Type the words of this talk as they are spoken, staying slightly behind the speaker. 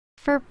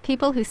For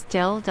people who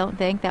still don't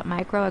think that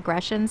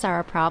microaggressions are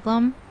a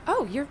problem,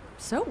 Oh, you're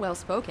so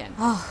well-spoken.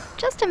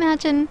 just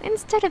imagine,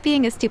 instead of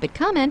being a stupid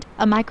comment,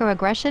 a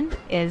microaggression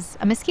is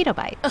a mosquito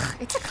bite. Ugh,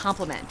 it's a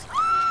compliment.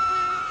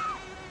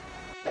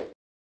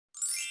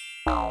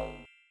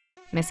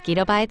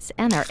 Mosquito bites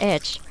and their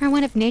itch are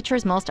one of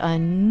nature's most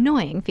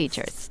annoying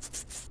features.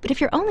 But if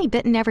you're only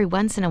bitten every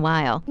once in a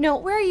while, No,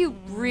 where are you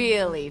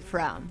really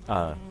from?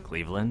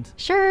 Cleveland?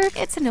 sure,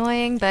 it's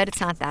annoying, but it's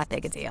not that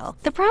big a deal.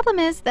 The problem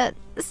is that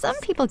some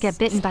people get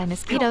bitten by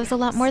mosquitoes a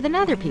lot more than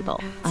other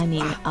people. I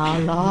mean, a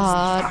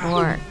lot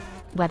more.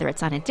 Whether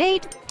it's on a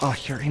date, Oh,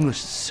 your English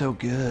is so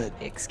good.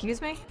 Excuse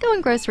me?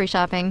 going grocery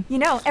shopping, You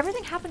know,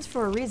 everything happens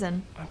for a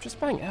reason. I'm just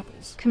buying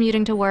apples.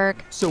 commuting to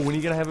work, So when are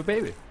you gonna have a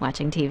baby?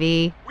 watching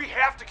TV, We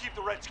have to keep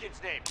the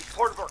Redskins' name. It's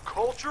part of our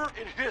culture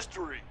and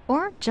history.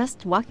 or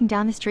just walking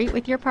down the street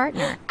with your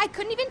partner. I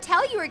couldn't even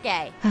tell you were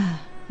gay.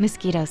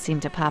 Mosquitoes seem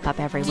to pop up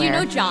everywhere. Do you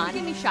know John?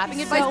 Give me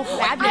shopping advice.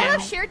 I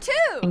love Cher too.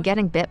 And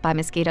getting bit by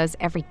mosquitoes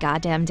every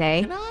goddamn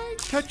day, Can I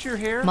touch your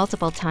hair?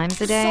 multiple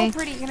times a day,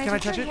 Pretty. Can Can I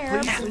touch your it, hair?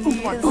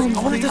 please?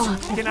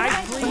 Can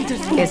I please?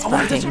 is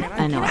fucking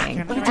annoying.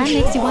 And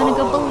makes you want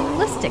to go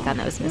ballistic on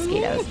those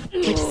mosquitoes,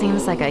 which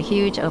seems like a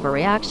huge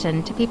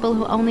overreaction to people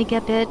who only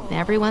get bit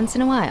every once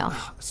in a while.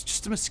 It's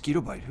just a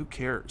mosquito bite. Who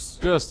cares?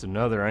 Just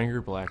another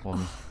angry black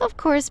woman. Of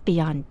course,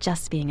 beyond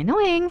just being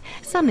annoying,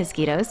 some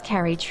mosquitoes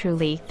carry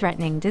truly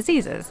threatening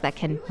diseases that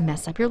can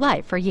mess up your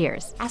life for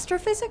years.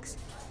 Astrophysics?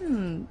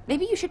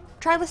 Maybe you should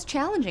try less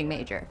challenging,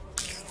 Major.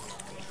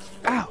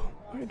 Ow,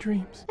 my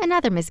dreams. And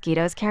other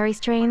mosquitoes carry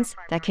strains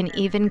that can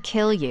even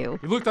kill you.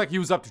 He looked like he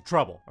was up to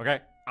trouble, okay?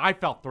 I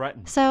felt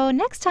threatened. So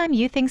next time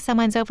you think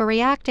someone's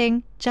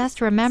overreacting, just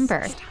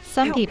remember,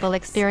 some people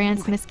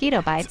experience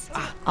mosquito bites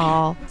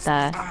all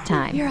the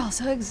time. You're all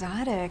so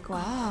exotic.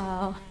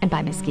 Wow. And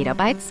by mosquito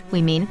bites,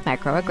 we mean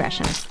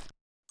microaggressions.